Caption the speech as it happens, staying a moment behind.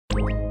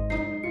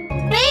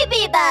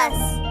Baby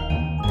bus!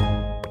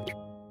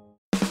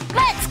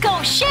 Let's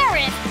go,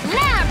 Sheriff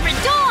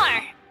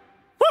Labrador!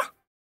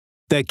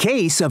 The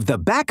case of the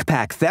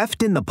backpack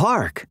theft in the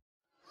park.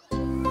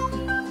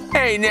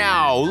 Hey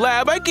now,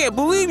 Lab, I can't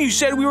believe you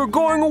said we were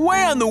going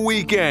away on the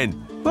weekend.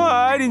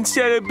 But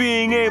instead of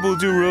being able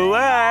to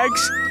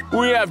relax,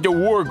 we have to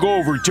work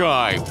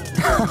overtime.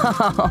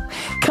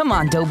 Come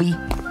on, Dobie.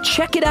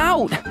 Check it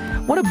out.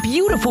 What a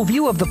beautiful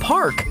view of the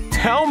park.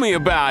 Tell me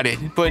about it.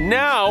 But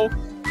now,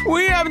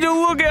 we have to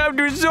look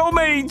after so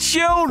many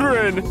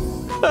children.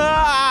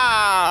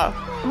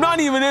 I'm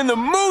not even in the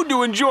mood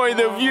to enjoy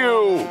the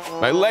view.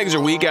 My legs are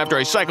weak after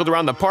I cycled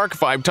around the park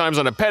 5 times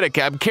on a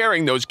pedicab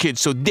carrying those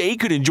kids so they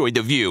could enjoy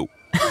the view.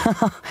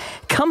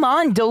 Come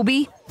on,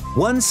 Dobie.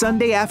 One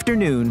Sunday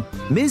afternoon,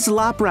 Ms.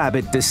 Lop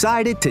Rabbit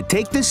decided to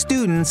take the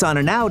students on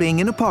an outing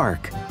in a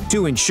park.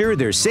 To ensure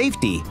their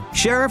safety,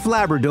 Sheriff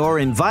Labrador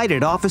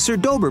invited Officer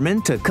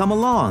Doberman to come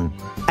along,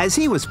 as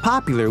he was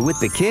popular with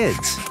the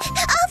kids.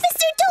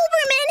 Officer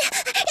Doberman!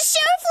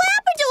 Sheriff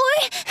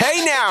Labrador!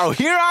 Hey now,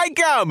 here I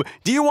come.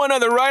 Do you want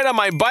another ride on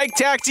my bike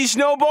taxi,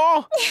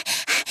 Snowball?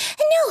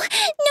 No.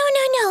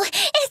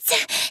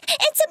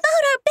 It's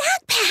about our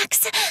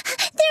backpacks.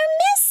 They're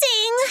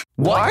missing.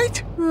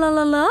 What?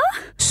 La?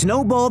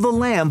 Snowball the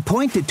lamb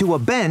pointed to a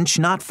bench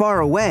not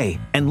far away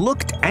and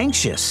looked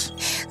anxious.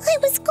 I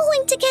was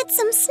going to get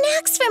some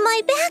snacks for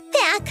my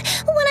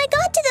backpack. When I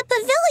got to the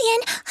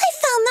pavilion, I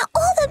found that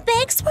all the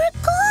bags were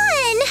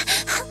gone.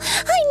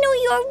 I know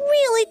you're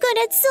really good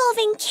at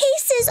solving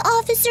cases,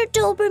 Officer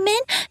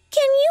Doberman.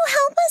 Can you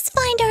help us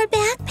find our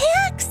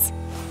backpacks?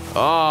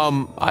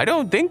 I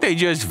don't think they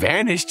just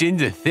vanished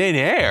into thin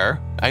air.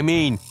 I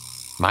mean,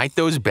 might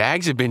those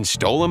bags have been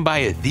stolen by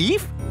a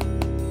thief?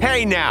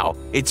 Hey now,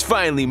 it's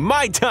finally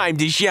my time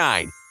to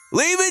shine.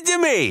 Leave it to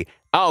me.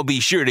 I'll be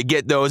sure to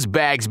get those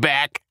bags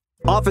back.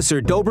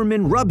 Officer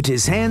Doberman rubbed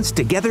his hands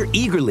together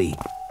eagerly.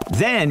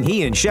 Then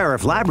he and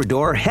Sheriff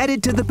Labrador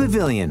headed to the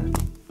pavilion.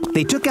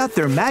 They took out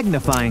their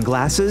magnifying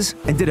glasses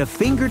and did a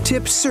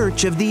fingertip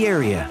search of the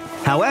area.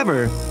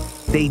 However,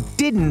 they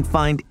didn't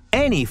find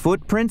any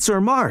footprints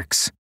or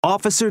marks.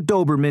 Officer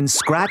Doberman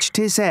scratched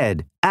his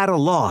head, at a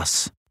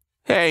loss.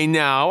 Hey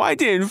now, I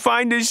didn't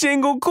find a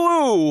single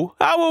clue.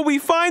 How will we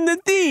find the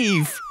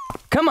thief?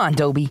 Come on,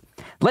 Dobie.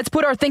 Let's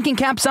put our thinking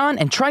caps on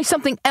and try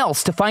something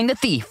else to find the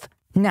thief.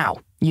 Now,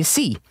 you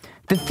see,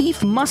 the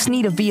thief must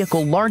need a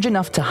vehicle large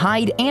enough to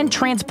hide and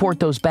transport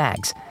those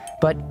bags.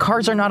 But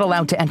cars are not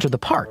allowed to enter the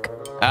park.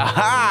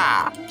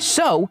 Aha!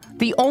 So,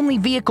 the only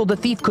vehicle the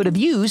thief could have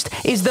used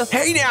is the—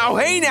 Hey now,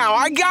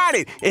 I got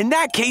it! In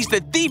that case, the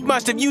thief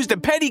must have used a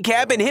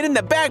pedicab and hidden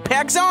the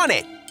backpacks on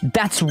it!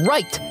 That's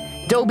right!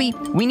 Dobie,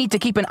 we need to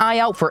keep an eye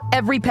out for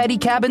every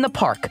pedicab in the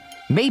park.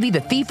 Maybe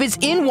the thief is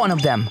in one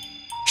of them.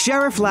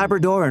 Sheriff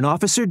Labrador and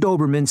Officer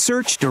Doberman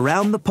searched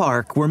around the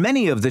park where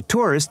many of the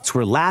tourists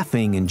were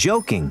laughing and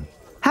joking,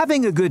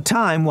 having a good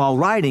time while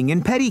riding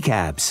in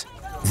pedicabs.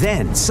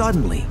 Then,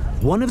 suddenly,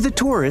 one of the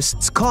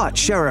tourists caught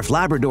Sheriff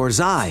Labrador's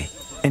eye,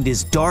 and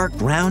his dark,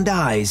 round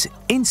eyes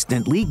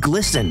instantly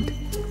glistened.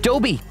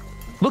 Dobie,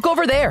 look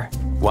over there.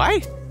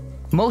 What?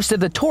 Most of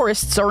the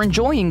tourists are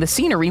enjoying the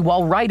scenery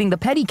while riding the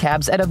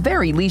pedicabs at a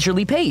very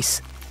leisurely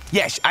pace.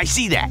 Yes, I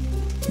see that.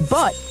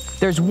 But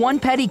there's one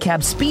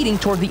pedicab speeding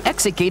toward the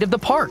exit gate of the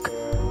park.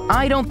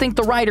 I don't think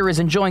the rider is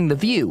enjoying the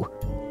view.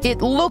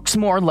 It looks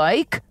more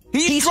like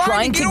he's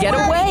trying to get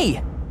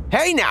away.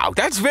 Hey now,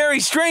 that's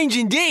very strange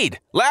indeed.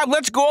 Lab,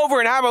 let's go over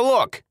and have a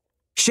look.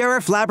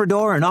 Sheriff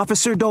Labrador and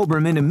Officer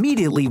Doberman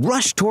immediately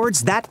rushed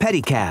towards that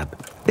pedicab.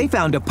 They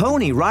found a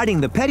pony riding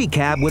the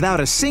pedicab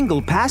without a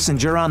single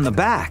passenger on the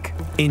back.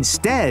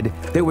 Instead,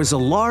 there was a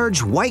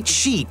large white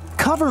sheet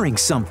covering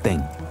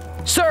something.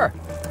 Sir,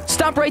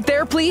 stop right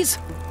there, please.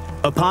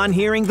 Upon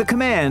hearing the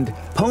command,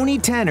 Pony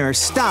Tenor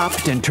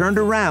stopped and turned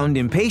around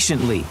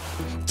impatiently.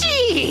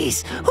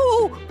 Jeez!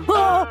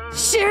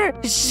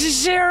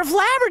 Sheriff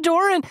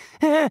Labrador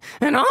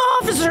and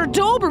Officer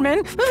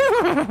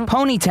Doberman.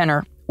 Pony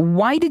Tenor,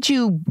 why did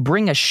you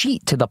bring a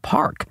sheet to the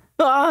park?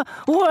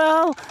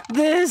 Well,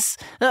 this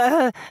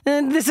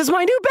is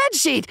my new bed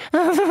sheet,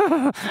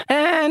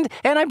 and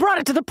I brought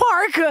it to the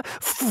park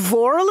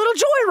for a little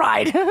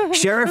joyride.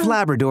 Sheriff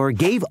Labrador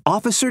gave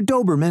Officer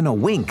Doberman a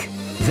wink.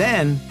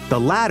 Then, the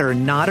latter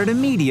nodded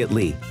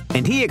immediately,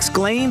 and he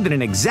exclaimed in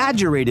an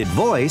exaggerated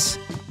voice,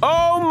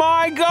 Oh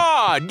my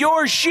God,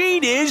 your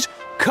sheet is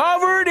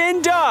covered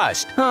in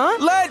dust. Huh?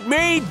 Let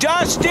me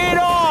dust it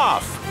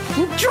off.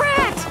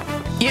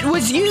 Drat! It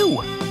was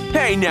you!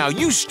 Hey now,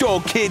 you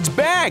stole kids'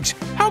 bags.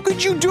 How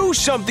could you do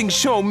something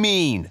so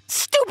mean?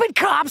 Stupid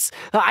cops!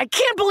 I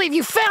can't believe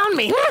you found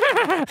me.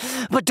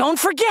 But don't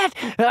forget,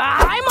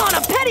 I'm on a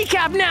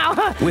pedicab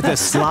now. With a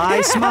sly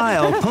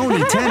smile,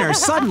 Pony Tenor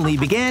suddenly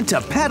began to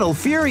pedal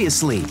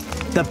furiously.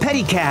 The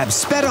pedicab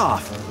sped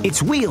off,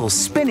 its wheels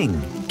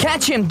spinning.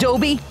 Catch him,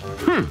 Dobie!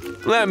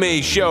 Let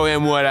me show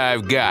him what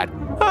I've got.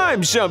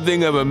 I'm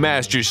something of a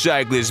master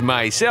cyclist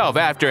myself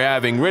after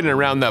having ridden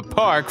around the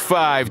park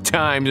 5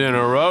 times in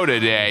a row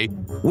today.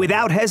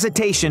 Without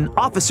hesitation,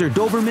 Officer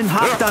Doberman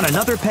hopped on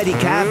another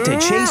pedicab to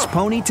chase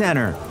Pony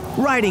Tenor,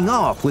 riding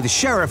off with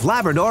Sheriff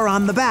Labrador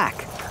on the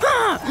back.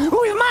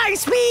 With my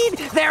speed,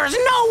 there's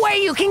no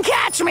way you can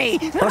catch me!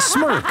 A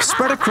smirk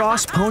spread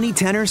across Pony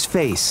Tenor's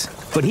face,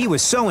 but he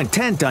was so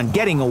intent on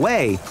getting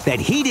away that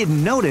he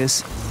didn't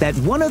notice that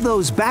one of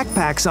those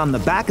backpacks on the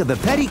back of the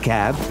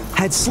pedicab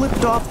had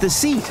slipped off the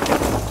seat.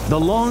 The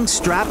long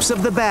straps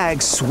of the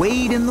bag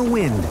swayed in the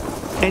wind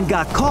and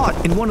got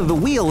caught in one of the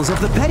wheels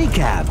of the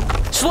pedicab.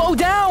 Slow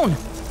down!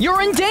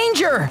 You're in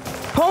danger!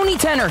 Pony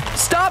Tenor,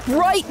 stop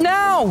right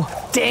now!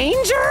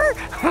 Danger?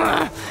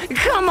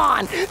 Come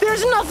on,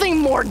 there's nothing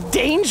more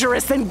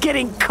dangerous than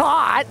getting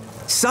caught.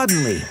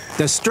 Suddenly,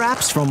 the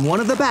straps from one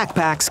of the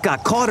backpacks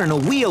got caught in a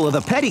wheel of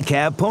the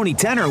pedicab Pony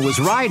Tenor was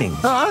riding.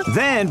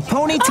 Then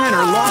Pony Tenor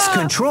lost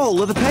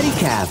control of the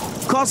pedicab,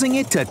 causing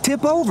it to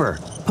tip over.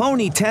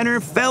 Pony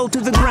Tenor fell to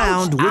the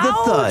ground with a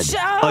thud.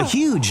 A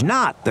huge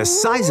knot the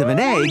size of an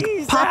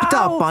egg popped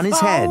up on his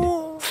head.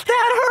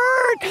 That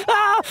hurt!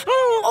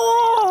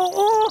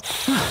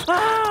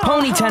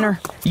 Pony Tenor,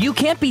 you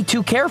can't be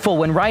too careful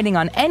when riding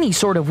on any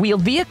sort of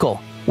wheeled vehicle.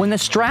 When the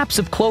straps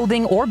of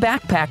clothing or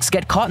backpacks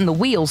get caught in the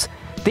wheels,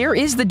 there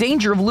is the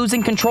danger of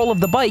losing control of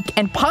the bike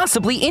and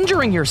possibly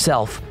injuring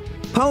yourself.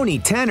 Pony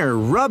Tenor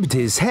rubbed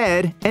his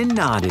head and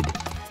nodded.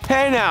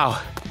 Hey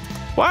now,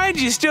 why'd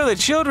you steal the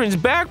children's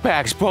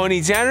backpacks,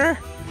 Pony Tenor?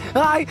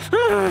 I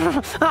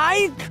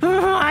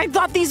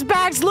thought these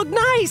bags looked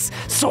nice,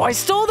 so I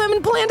stole them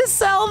and planned to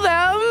sell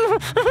them.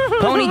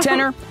 Pony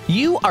Tenor,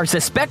 you are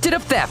suspected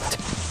of theft.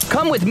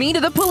 Come with me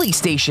to the police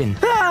station.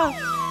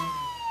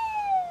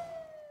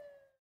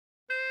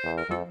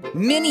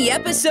 Mini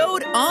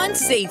episode on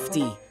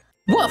safety.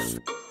 Woof!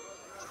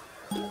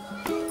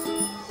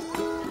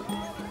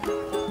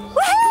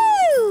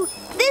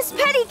 Woohoo! This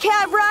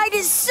pedicab ride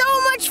is so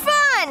much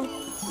fun!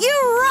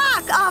 You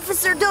rock,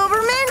 Officer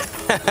Doberman!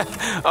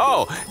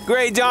 Oh,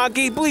 Gray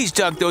Donkey, please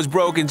tuck those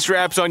broken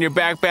straps on your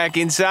backpack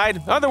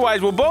inside.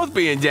 Otherwise, we'll both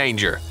be in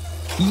danger.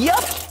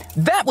 Yup!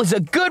 That was a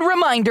good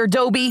reminder,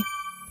 Dobie.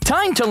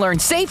 Time to learn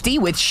safety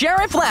with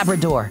Sheriff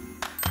Labrador.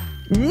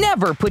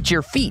 Never put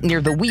your feet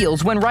near the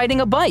wheels when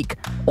riding a bike,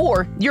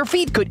 or your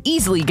feet could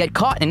easily get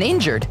caught and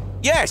injured.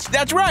 Yes,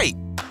 that's right.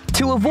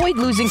 To avoid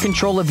losing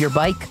control of your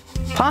bike,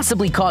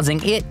 possibly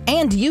causing it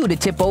and you to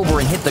tip over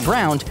and hit the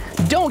ground,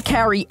 don't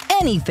carry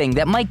anything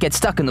that might get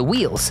stuck in the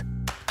wheels.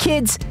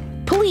 Kids,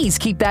 please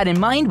keep that in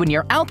mind when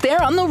you're out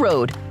there on the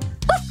road.